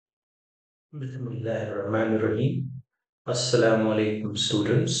Bismillahirrahmanirrahim. Assalamu alaikum,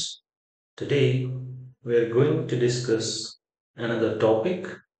 students. Today we are going to discuss another topic.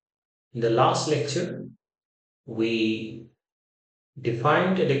 In the last lecture, we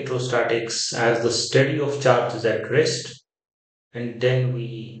defined electrostatics as the study of charges at rest, and then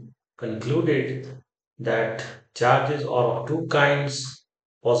we concluded that charges are of two kinds,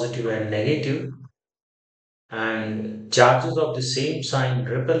 positive and negative, and charges of the same sign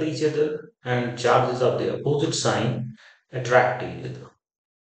repel each other, and charges of the opposite sign attract each other.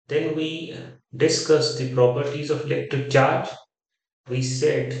 Then we discussed the properties of electric charge. We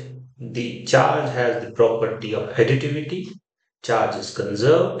said the charge has the property of additivity, charge is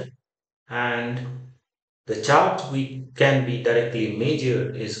conserved, and the charge we can be directly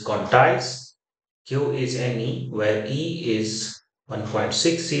measured is quantized. Q is Ne, where E is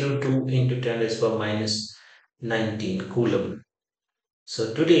 1.602 into 10 raised to the power minus 19 Coulomb.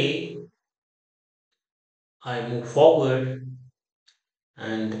 So today I move forward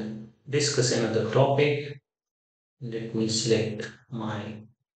and discuss another topic. Let me select my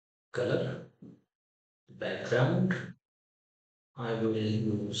color background. I will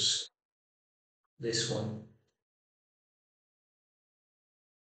use this one.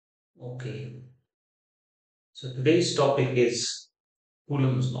 Okay. So today's topic is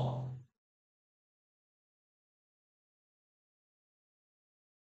Coulomb's law.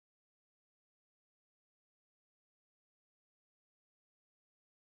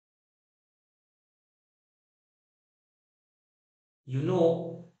 You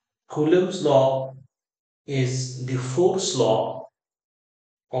know, Coulomb's law is the force law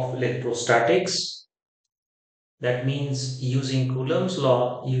of electrostatics. That means using Coulomb's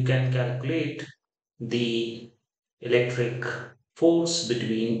law, you can calculate the electric force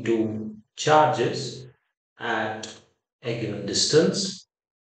between two charges at a given distance.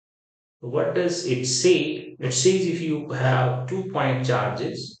 What does it say? It says if you have 2 point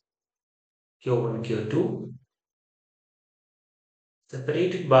charges, Q1, Q2,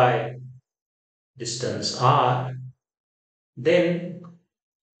 separated by distance r, then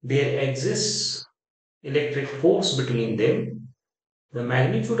there exists electric force between them. The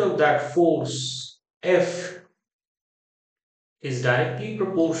magnitude of that force, F, is directly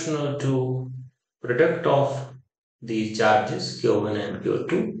proportional to product of these charges, Q1 and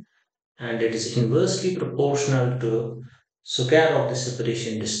Q2, and it is inversely proportional to square of the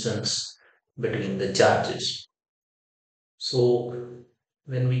separation distance between the charges. So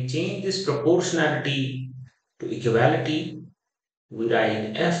when we change this proportionality to equality, we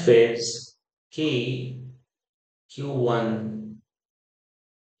write F as K Q1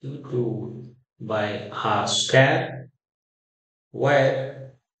 Q2 by R square,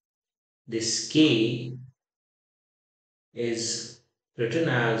 where this K is written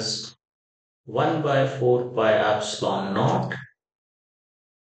as 1 by 4 pi epsilon naught.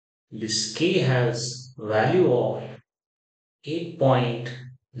 This K has value of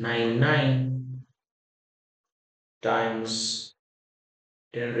 8.99 times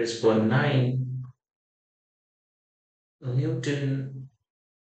 10 raised to 9 Newton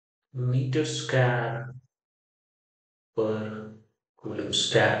meter square per Coulomb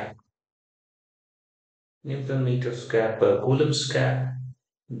square. Newton meter square per Coulomb square.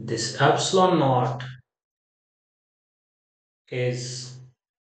 This epsilon naught is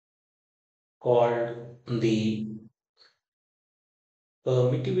called the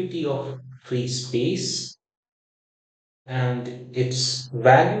permittivity of free space, and its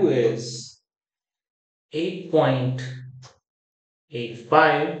value is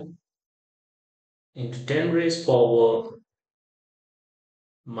 8.85 into 10 raised power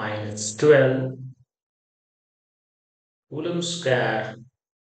minus 12 Coulomb square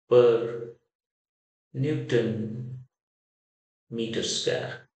per Newton meter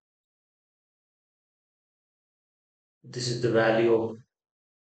square. This is the value of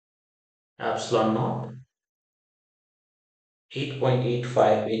epsilon naught,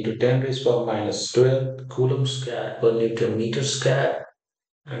 8.85 into 10 raised power minus 12 Coulomb square per Newton meter square,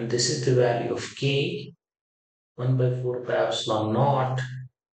 and this is the value of K, 1 by 4 pi epsilon naught,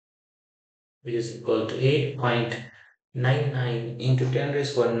 which is equal to 8.99 into 10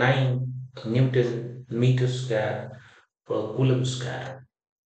 raised power 9 Newton meter square per Coulomb square.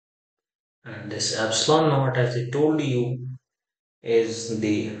 And this epsilon naught, as I told you, is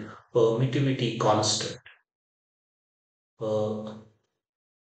the permittivity constant.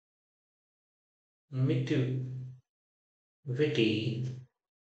 Permittivity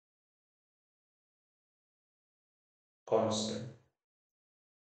constant.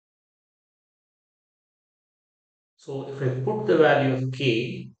 So if I put the value of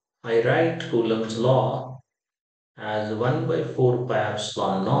K, I write Coulomb's law as 1 by 4 pi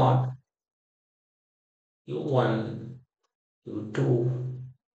epsilon naught u1 u2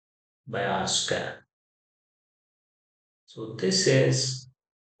 by r square. So this is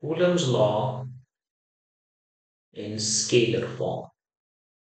Coulomb's law in scalar form.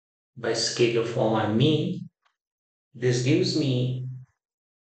 By scalar form, I mean this gives me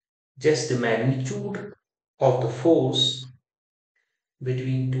just the magnitude of the force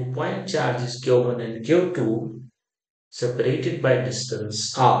between 2 point charges Q1 and Q2 separated by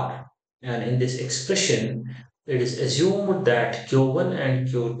distance r. And in this expression, it is assumed that Q1 and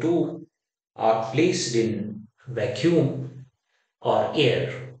Q2 are placed in vacuum or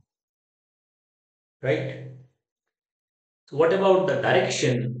air, right? So what about the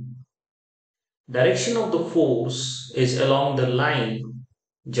direction? Direction of the force is along the line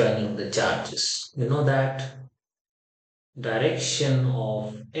joining the charges. You know that direction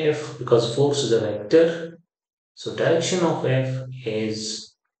of F, because force is a vector, so direction of F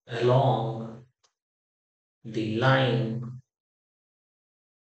is along the line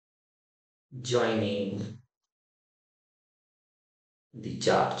joining the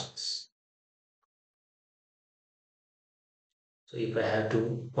charges. So if I have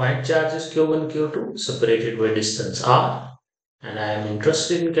two point charges Q1, Q2 separated by distance r, and I am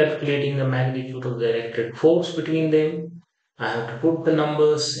interested in calculating the magnitude of the electric force between them, I have to put the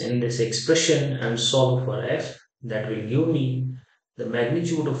numbers in this expression and solve for F. That will give me the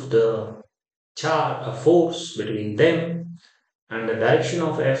magnitude of the charge, a force between them, and the direction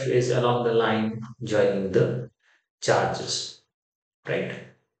of F is along the line joining the charges, right?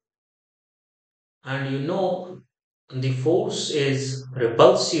 And you know the force is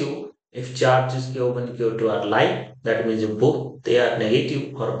repulsive if charges Q1 and Q2 are like, that means if both they are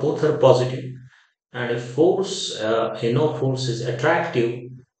negative or both are positive. And if force, force is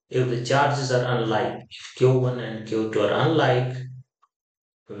attractive if the charges are unlike. If Q1 and Q2 are unlike,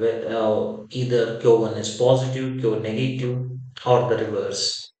 either Q1 is positive, Q negative, or the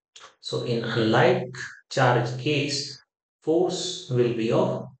reverse. So in unlike charge case, force will be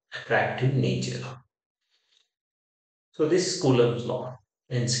of attractive nature. So this is Coulomb's law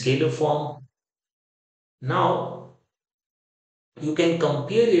in scalar form. Now you can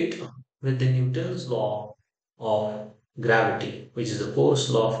compare it with the Newton's law of gravity, which is the first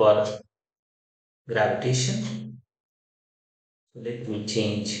law for gravitation. Let me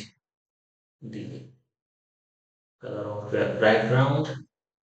change the color of the background.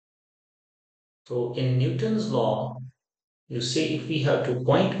 So in Newton's law, you say if we have 2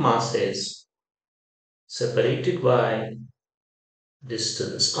 point masses separated by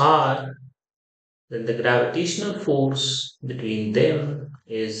distance r, then the gravitational force between them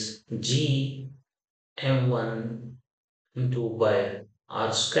is g m1 into by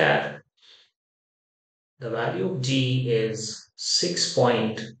r square. The value of g is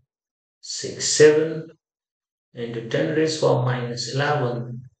 6.67 into 10 raised power minus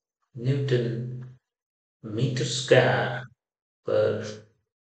 11 Newton meter square per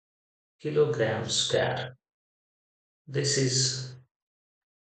kilogram square. This is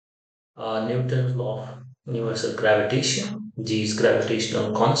Newton's law of universal gravitation. G is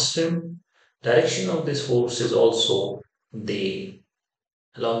gravitational constant. Direction of this force is also the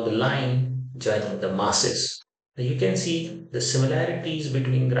along the line joining the masses. Now you can see the similarities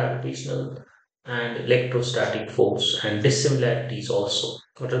between gravitational and electrostatic force and dissimilarities also.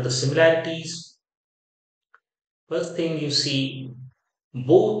 What are the similarities? First thing you see,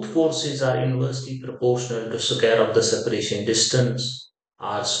 both forces are inversely proportional to square of the separation distance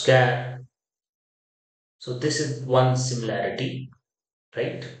r square. So this is one similarity,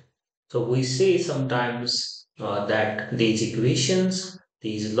 right? So we say sometimes that these equations,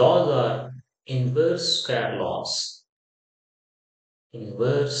 these laws are inverse square laws.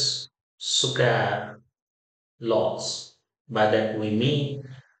 Inverse square laws. By that we mean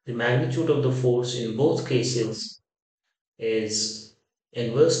the magnitude of the force in both cases is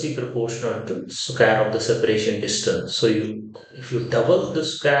inversely proportional to square of the separation distance. So if you double the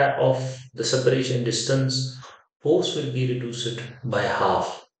square of the separation distance, force will be reduced by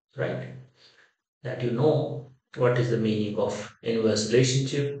half, right? That you know what is the meaning of inverse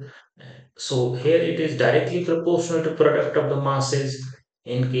relationship. So here it is directly proportional to product of the masses.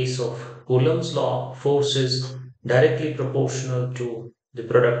 In case of Coulomb's law, force is directly proportional to the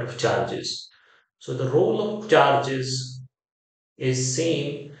product of charges. So the role of charges is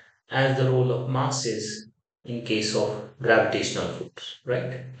same as the role of masses in case of gravitational force,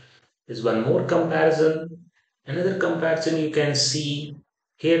 right? There's one more comparison. Another comparison you can see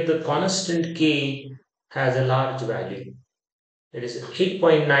here, the constant k has a large value. It is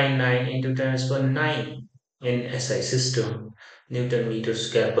 8.99 into 10 raised per 9 in SI system, Newton meter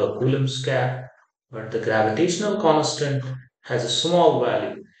square per Coulomb square. But the gravitational constant has a small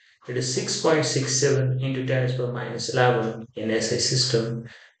value. It is 6.67 into 10 raised per minus 11 in SI system,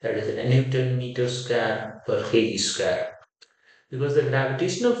 that is a Newton meter square per kg square. Because the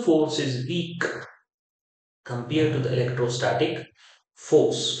gravitational force is weak compared to the electrostatic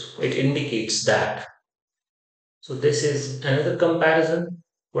force, it indicates that. So this is another comparison.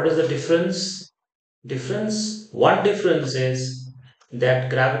 What is the difference? One difference is that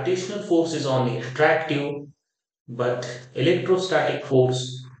gravitational force is only attractive, but electrostatic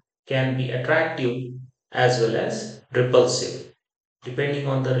force can be attractive as well as repulsive, depending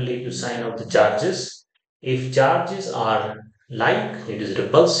on the relative sign of the charges. If charges are like, it is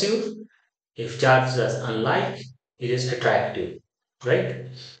repulsive. If charges are unlike, it is attractive, right?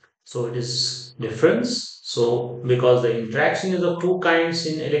 So it is difference. So because the interaction is of two kinds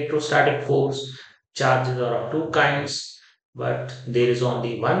in electrostatic force, charges are of two kinds, but there is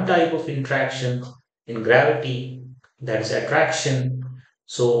only one type of interaction in gravity, that is attraction.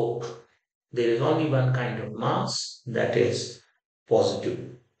 So there is only one kind of mass, that is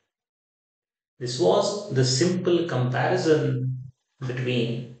positive. This was the simple comparison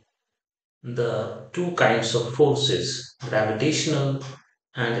between the two kinds of forces, gravitational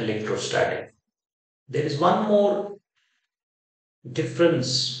and electrostatic. There is one more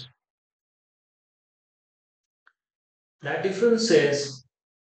difference. That difference is,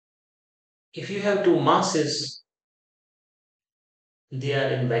 if you have two masses, they are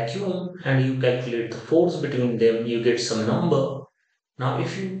in vacuum and you calculate the force between them, you get some number. Now,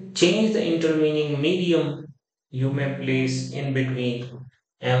 if you change the intervening medium, you may place in between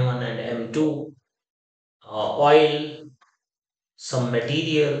M1 and M2 oil, some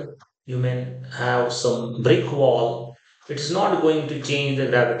material, you may have some brick wall. It's not going to change the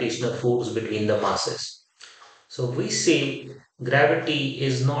gravitational force between the masses. So we say gravity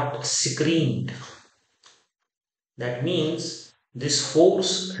is not screened. That means this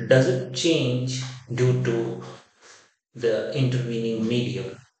force doesn't change due to the intervening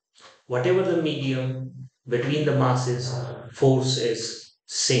medium. Whatever the medium between the masses, force is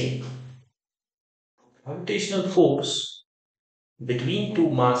same. Gravitational force between two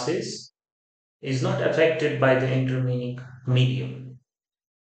masses is not affected by the intervening medium.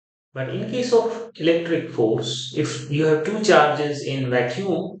 But in case of electric force, if you have two charges in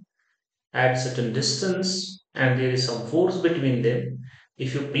vacuum at certain distance and there is some force between them,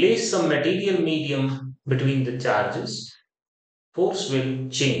 if you place some material medium between the charges, force will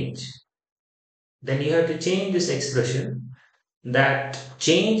change. Then you have to change this expression. That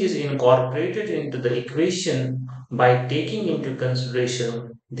change is incorporated into the equation by taking into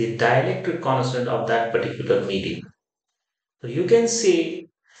consideration the dielectric constant of that particular medium. So you can say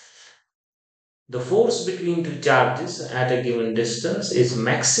the force between two charges at a given distance is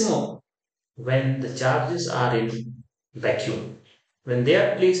maximum when the charges are in vacuum. When they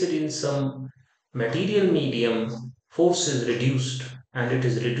are placed in some material medium, force is reduced and it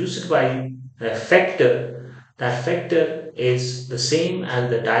is reduced by a factor. That factor is the same as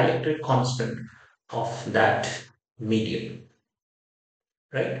the dielectric constant of that medium.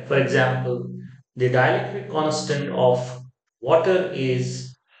 Right? For example, the dielectric constant of water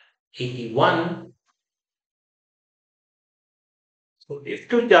is 81. So if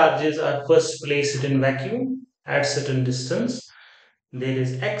two charges are first placed in vacuum at certain distance, there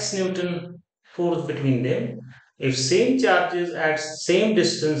is x Newton force between them. If same charges at same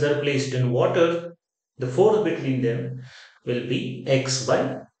distance are placed in water, the force between them will be x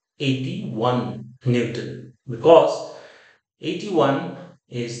by 81 Newton, because 81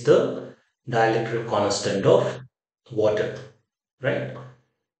 is the dielectric constant of water, right?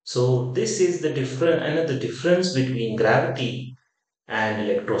 So this is the different another difference between gravity and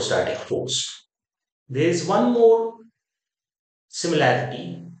electrostatic force. There is one more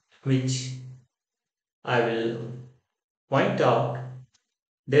similarity which I will point out.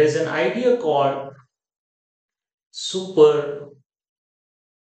 There is an idea called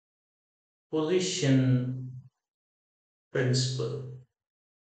superposition principle.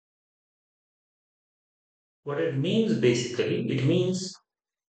 What it means basically, it means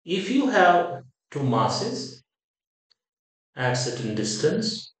if you have two masses at certain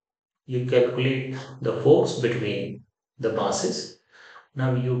distance, you calculate the force between the masses.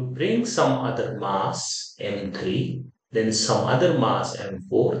 Now you bring some other mass M3, then some other mass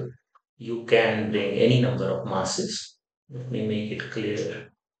M4. You can bring any number of masses. Let me make it clear.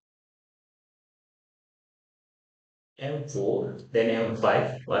 M4, then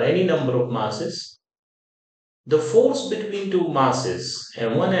M5, or any number of masses. The force between two masses,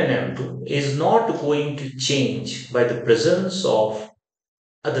 M1 and M2, is not going to change by the presence of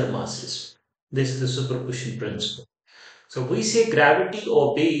other masses. This is the superposition principle. So we say gravity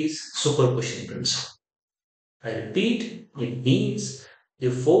obeys superposition principle. I repeat, it means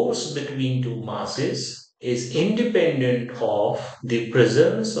the force between two masses is independent of the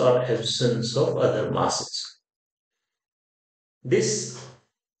presence or absence of other masses. This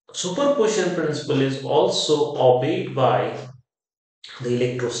superposition principle is also obeyed by the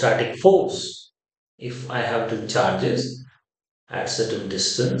electrostatic force. If I have two charges at certain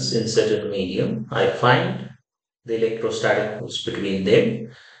distance in certain medium, I find the electrostatic force between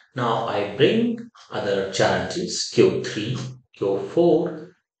them. Now I bring other charges Q3,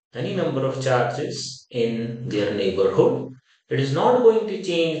 Q4, any number of charges in their neighborhood. It is not going to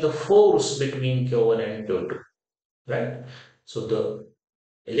change the force between Q1 and Q2, right? So the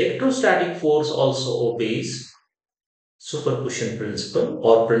electrostatic force also obeys superposition principle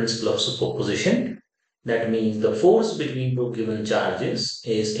or principle of superposition. That means the force between two given charges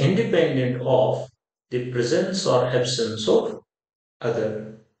is independent of the presence or absence of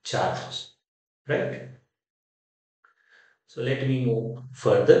other charges, right? So let me move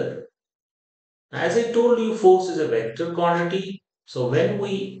further. As I told you, force is a vector quantity. So when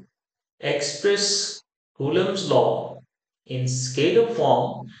we express Coulomb's law in scalar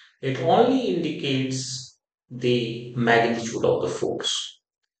form, it only indicates the magnitude of the force.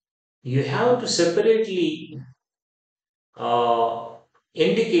 You have to separately uh,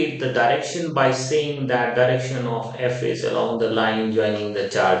 indicate the direction by saying that direction of F is along the line joining the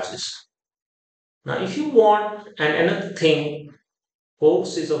charges. Now, if you want, and another thing,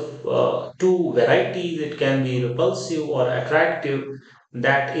 force is of two varieties. It can be repulsive or attractive.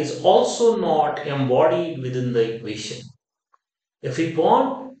 That is also not embodied within the equation. If we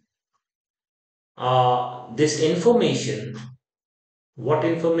want this information, what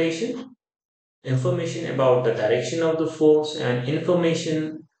information? Information about the direction of the force and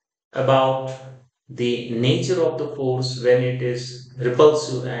information about the nature of the force when it is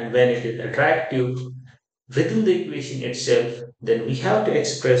repulsive and when it is attractive within the equation itself, then we have to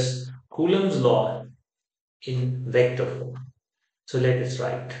express Coulomb's law in vector form. So let us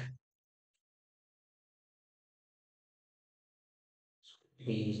write.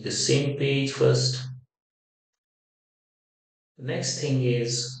 We use the same page first. The next thing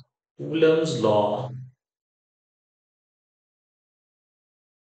is Coulomb's law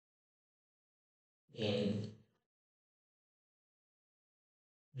in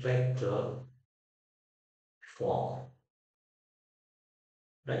vector form,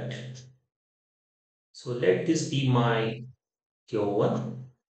 right? So let this be my Q1.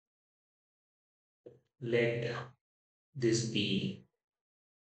 Let this be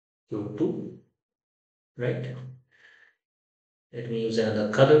Q2, right? Let me use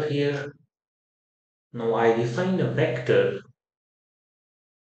another color here. Now I define a vector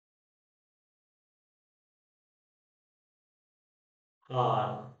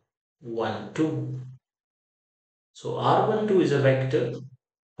R12. So R12 is a vector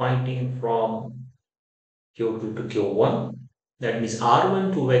pointing from Q2 to Q1. That means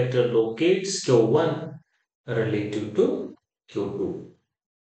R12 vector locates Q1 relative to Q2,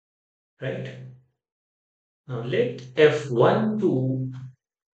 right? Now let F12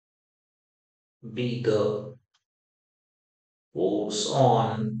 be the force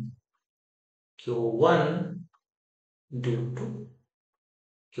on Q1 due to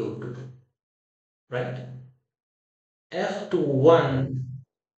Q2, right? F21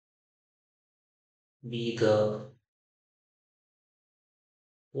 be the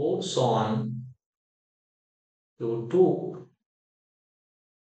force on Q2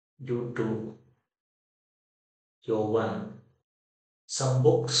 due to Q1. Some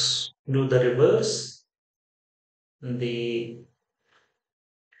books do the reverse. They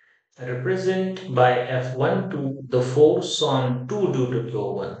represent by F12 the force on 2 due to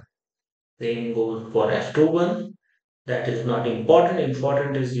Q1. Same goes for F21. That is not important.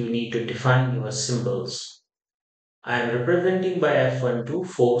 Important is you need to define your symbols. I am representing by F12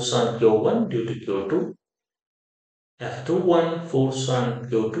 force on Q1 due to Q2. F21 force on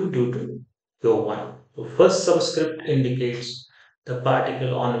Q2 due to Q1. So first subscript indicates the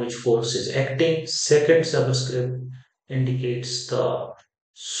particle on which force is acting. Second subscript indicates the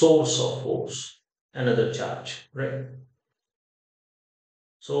source of force, another charge, right?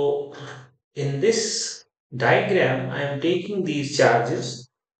 So in this diagram, I am taking these charges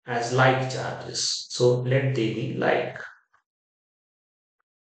as like charges. So let they be like.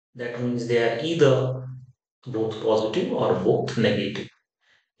 That means they are either both positive or both negative.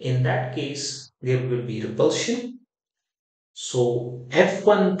 In that case, there will be repulsion. So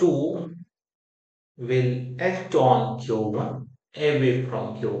F12 will act on Q1 away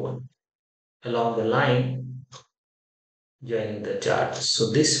from Q1 along the line joining the charge.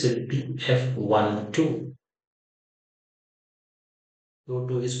 So this will be F12.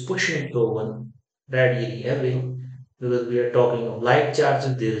 Q2 is pushing Q1 radially away because we are talking of light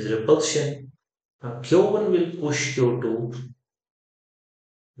charges, there is repulsion. Now Q1 will push Q2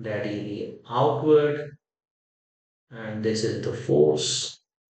 radially outward, and this is the force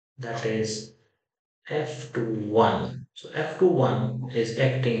that is F21. So F21 is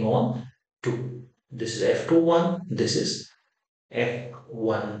acting on 2. This is F21, this is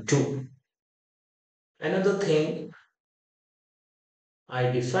F12. Another thing, I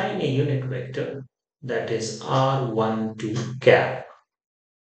define a unit vector that is R12 cap.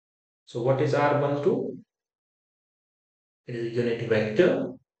 So what is R12? It is a unit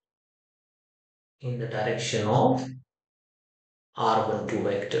vector in the direction of R12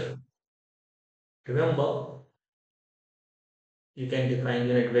 vector. Remember, you can define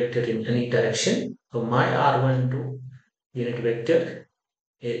unit vector in any direction. So my R12 unit vector,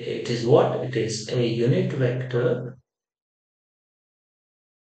 it is what? It is a unit vector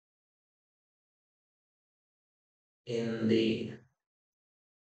in the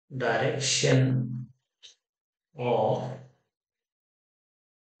direction of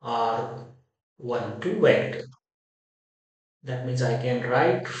R12 vector. That means I can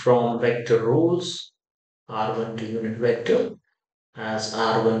write from vector rules R12 unit vector as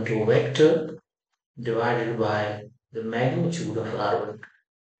R12 vector divided by the magnitude of R12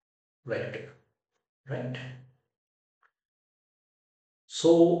 vector, right?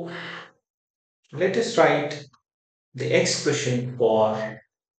 So let us write the expression for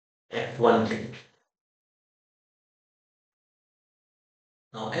F12.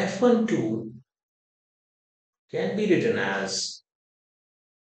 Now F12 can be written as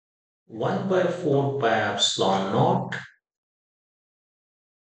 1 by 4 pi epsilon naught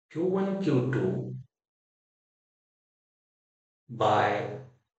Q1 Q2 by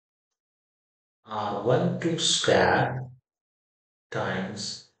R12 square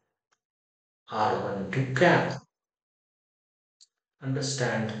times R12 cap.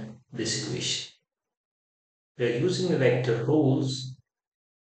 Understand this equation. We are using vector rules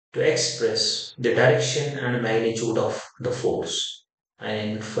to express the direction and magnitude of the force.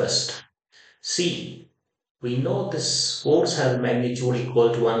 And first, see, we know this force has magnitude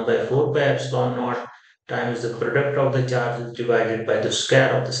equal to 1 by 4 pi epsilon naught times the product of the charges divided by the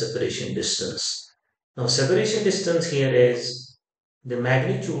square of the separation distance. Now, separation distance here is the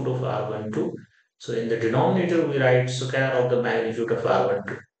magnitude of R12. So, in the denominator, we write square of the magnitude of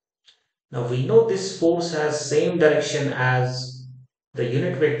R12. Now, we know this force has same direction as the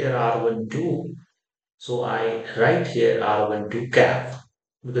unit vector R12. So, I write here R12 cap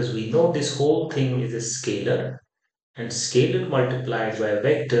because we know this whole thing is a scalar, and scalar multiplied by a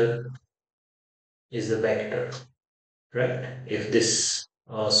vector is a vector, right? If this,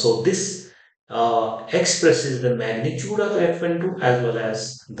 so this expresses the magnitude of F12 as well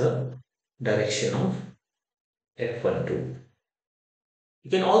as the direction of F12.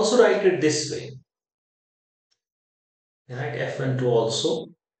 You can also write it this way. Write F12 also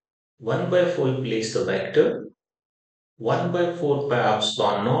 1 by 4 you place the vector 1 by 4 pi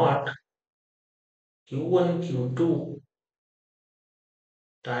epsilon naught Q1 Q2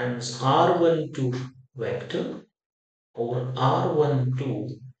 times R12 vector over R12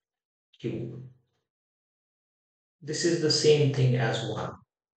 Q. This is the same thing as 1.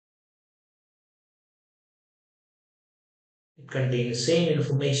 It contains same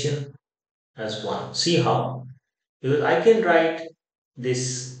information as 1. See how? Because I can write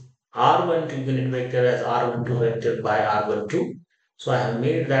this R12 unit vector as R12 vector by R12. So I have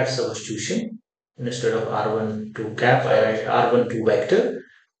made that substitution. Instead of R12 cap, I write R12 vector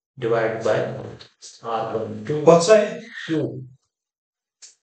divided by R12 What's that? Q.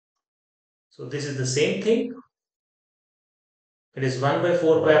 So this is the same thing. It is 1 by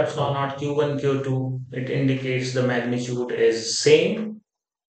 4 pi epsilon naught Q1 Q2. It indicates the magnitude is same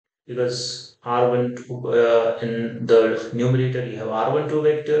because R12 in the numerator you have R12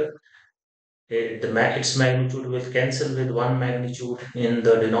 vector. Its magnitude will cancel with one magnitude in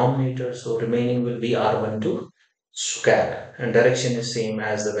the denominator, so remaining will be R12 square, and direction is same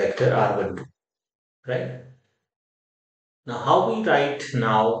as the vector R12, right? Now how we write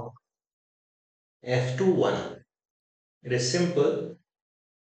now F21? It is simple.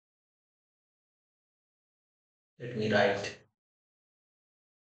 Let me write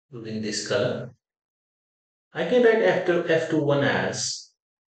using this color. I can write F21 as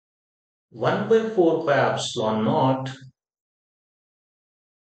 1 by 4 pi epsilon naught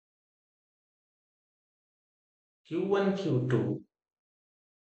q1 q2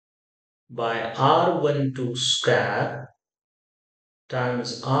 by r12 square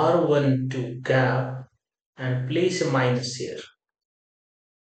times r12 cap and place a minus here,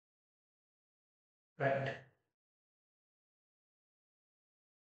 right?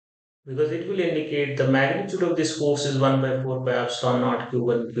 Because it will indicate the magnitude of this force is 1 by 4 pi epsilon naught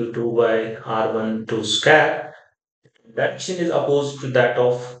q1 q2 by r12 square. Direction is opposite to that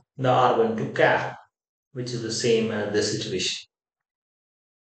of the r12 cap, which is the same as this situation.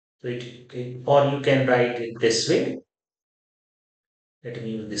 So or you can write it this way. Let me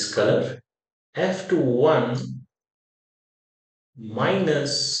use this color. F21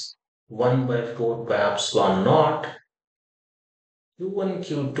 minus 1 by 4 pi epsilon naught q1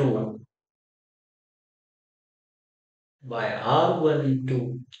 q2 by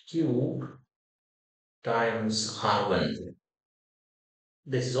r12 cube times r1.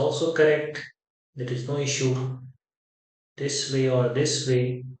 This is also correct. There is no issue. This way or this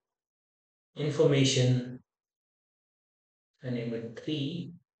way, information, I name it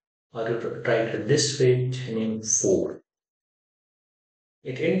 3, or you write it this way, I name it 4.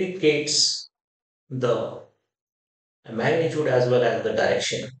 It indicates the magnitude as well as the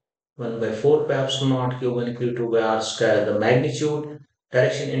direction. 1 by 4 pi epsilon naught q1 q2 by r square. The magnitude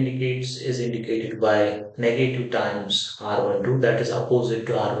direction is indicated by negative times r12, that is opposite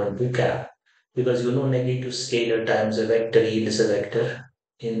to r12 cap, because you know negative scalar times a vector yields a vector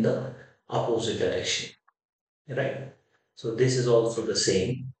in the opposite direction, right? So this is also the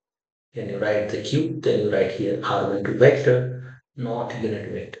same. When you write the q, then you write here r12 vector, not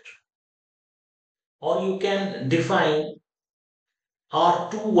unit vector. Or you can define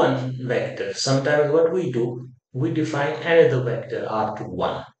R21 vector. Sometimes what we do, we define another vector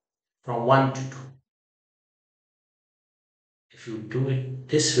R21 from 1 to 2. If you do it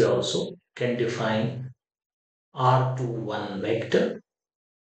this way also, you can define R21 vector,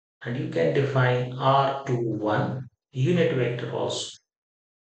 and you can define R21 unit vector also.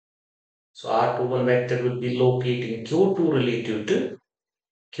 So R21 vector will be locating Q2 relative to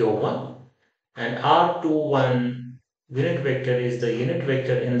Q1, and R21 unit vector is the unit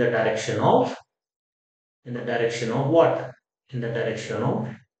vector in the direction of what? In the direction of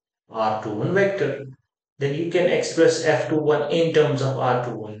R21 vector. Then you can express F21 in terms of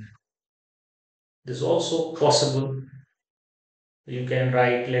R21. This is also possible. You can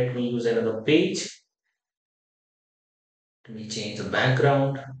write, let me use another page. Let me change the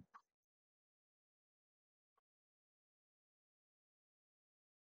background.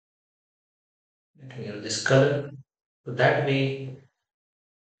 Let me use this color. So that way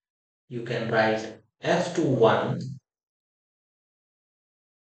you can write F21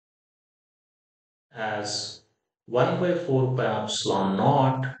 as 1 by 4 pi epsilon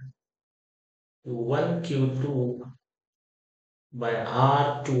naught Q1 Q2 by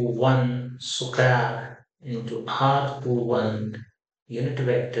R21 square into R21 unit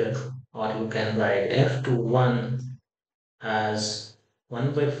vector, or you can write F21 as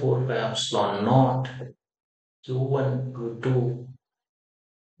 1 by 4 pi epsilon naught Q1 Q2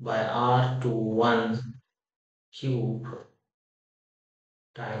 by R21 cube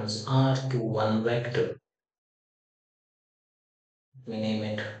times R21 vector. We name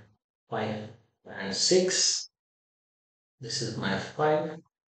it 5 and 6. This is my 5,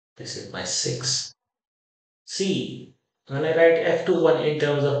 this is my 6. See, when I write F21 in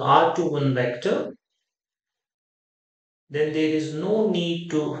terms of R21 vector, then there is no need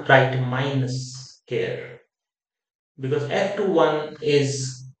to write minus here, because F21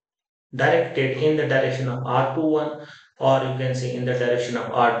 is directed in the direction of R21, or you can say in the direction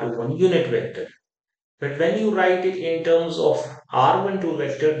of R21 unit vector. But when you write it in terms of R12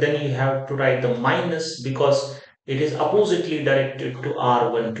 vector, then you have to write the minus because it is oppositely directed to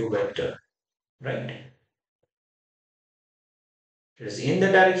R12 vector, right? It is in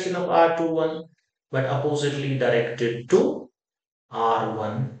the direction of R21 but oppositely directed to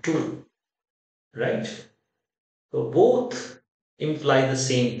R12, right? So both imply the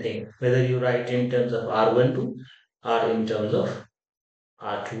same thing, whether you write in terms of R12 or in terms of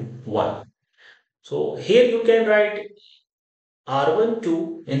R21. So here you can write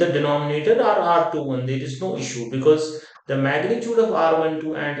R12 in the denominator or R21. There is no issue because the magnitude of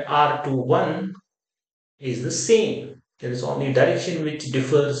R12 and R21 is the same. There is only direction which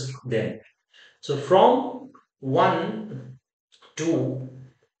differs them. So from 1, 2,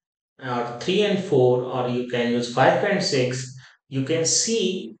 or 3 and 4, or you can use 5 and 6, you can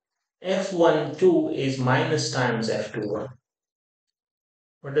see F12 is minus times F21.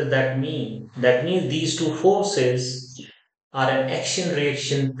 What does that mean? That means these two forces are an action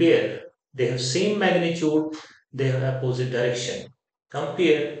reaction pair. They have same magnitude, they have opposite direction.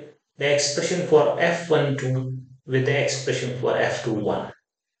 Compare the expression for F12 with the expression for F21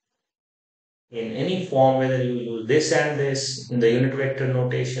 in any form, whether you use this and this in the unit vector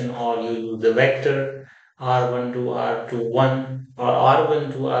notation, or you use the vector r1 to r21 or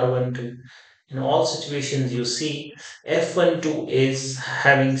r1 to r12. In all situations, you see f12 is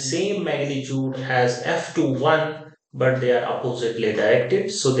having same magnitude as f21, but they are oppositely directed,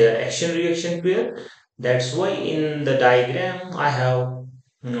 so they are action reaction pair. That's why in the diagram I have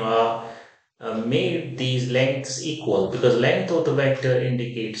uh, made these lengths equal, because length of the vector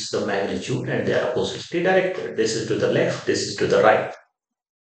indicates the magnitude and they are oppositely directed. This is to the left, this is to the right,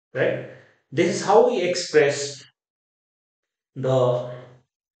 right? This is how we express the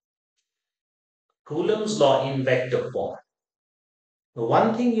Coulomb's law in vector form.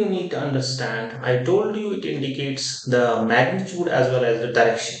 One thing you need to understand, I told you it indicates the magnitude as well as the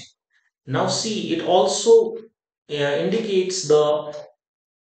direction. Now see, it also indicates the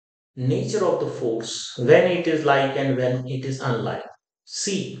nature of the force, when it is like and when it is unlike.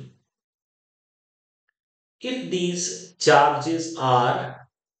 See, if these charges are,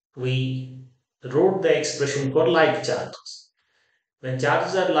 we wrote the expression for like charges. When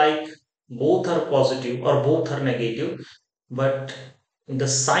charges are like, both are positive or both are negative, but the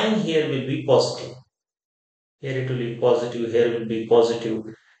sign here will be positive. Here it will be positive, here it will be positive,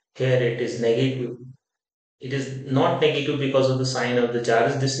 here it is negative. It is not negative because of the sign of the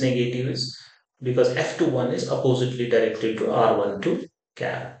charge. This negative is because F21 is oppositely directed to R12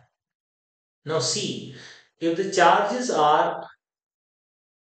 cap. Now see, if the charges are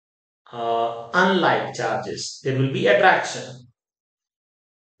unlike charges, there will be attraction.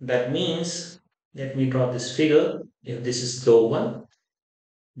 That means, let me draw this figure. If this is Q1,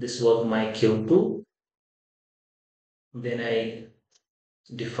 this was my Q2, then I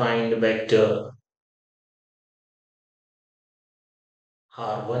defined vector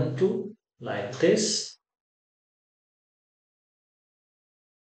R12 like this.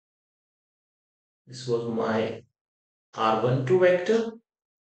 This was my R12 vector.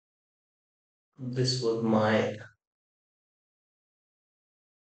 This was my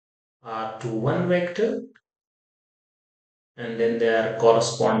R21 vector. And then there are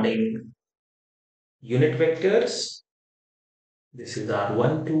corresponding unit vectors. This is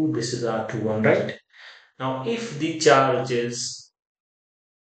R12, this is R21, right? Now, if the charges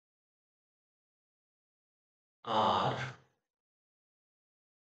are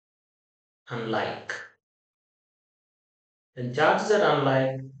unlike, then charges are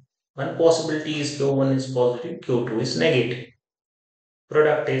unlike, one possibility is Q1 is positive, Q2 is negative.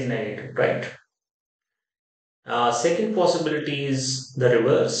 Product is negative, right? Second possibility is the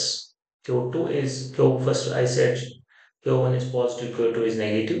reverse. Q2 is Q, first I said Q1 is positive, Q2 is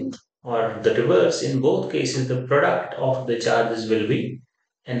negative, or the reverse. In both cases, the product of the charges will be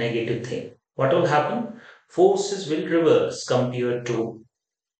a negative thing. What will happen? Forces will reverse compared to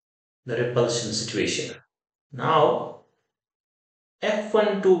the repulsion situation. Now,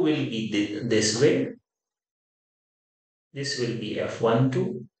 F12 will be this way, this will be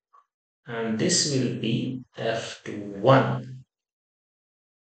F12, and this will be F21.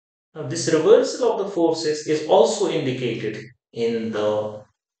 Now, this reversal of the forces is also indicated in the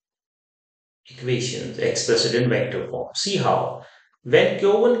equations expressed in vector form. See how? When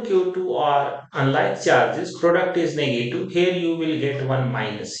Q1, Q2 are unlike charges, product is negative. Here you will get one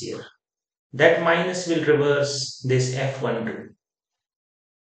minus here. That minus will reverse this F12.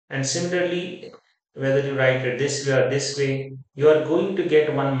 And similarly, whether you write it this way or this way, you are going to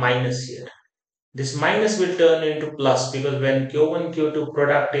get one minus here. This minus will turn into plus, because when Q1, Q2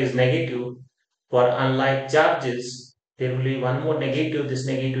 product is negative, for unlike charges, there will be one more negative. This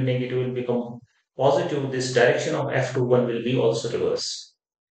negative, negative will become positive. This direction of F21 will be also reversed.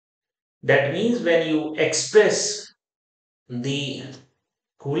 That means when you express the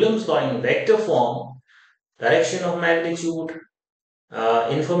Coulomb's law in vector form, direction of magnitude,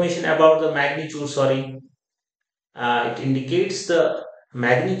 information about the magnitude, sorry, it indicates the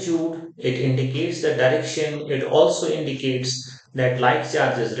magnitude, it indicates the direction, it also indicates that like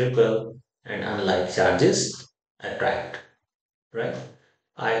charges repel and unlike charges attract, right?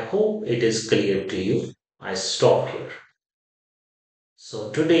 I hope it is clear to you. I stop here. So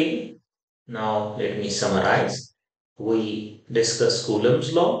today, now let me summarize. We discussed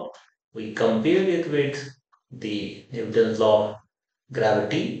Coulomb's law, we compared it with the Newton's law of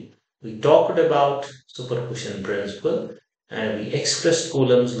gravity, we talked about superposition principle, and we expressed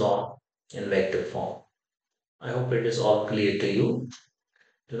Coulomb's law in vector form. I hope it is all clear to you.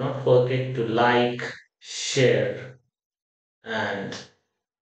 Do not forget to like, share, and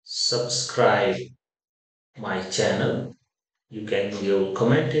subscribe my channel. You can give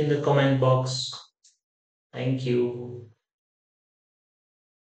comment in the comment box. Thank you.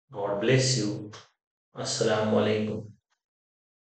 God bless you. Assalamu alaikum.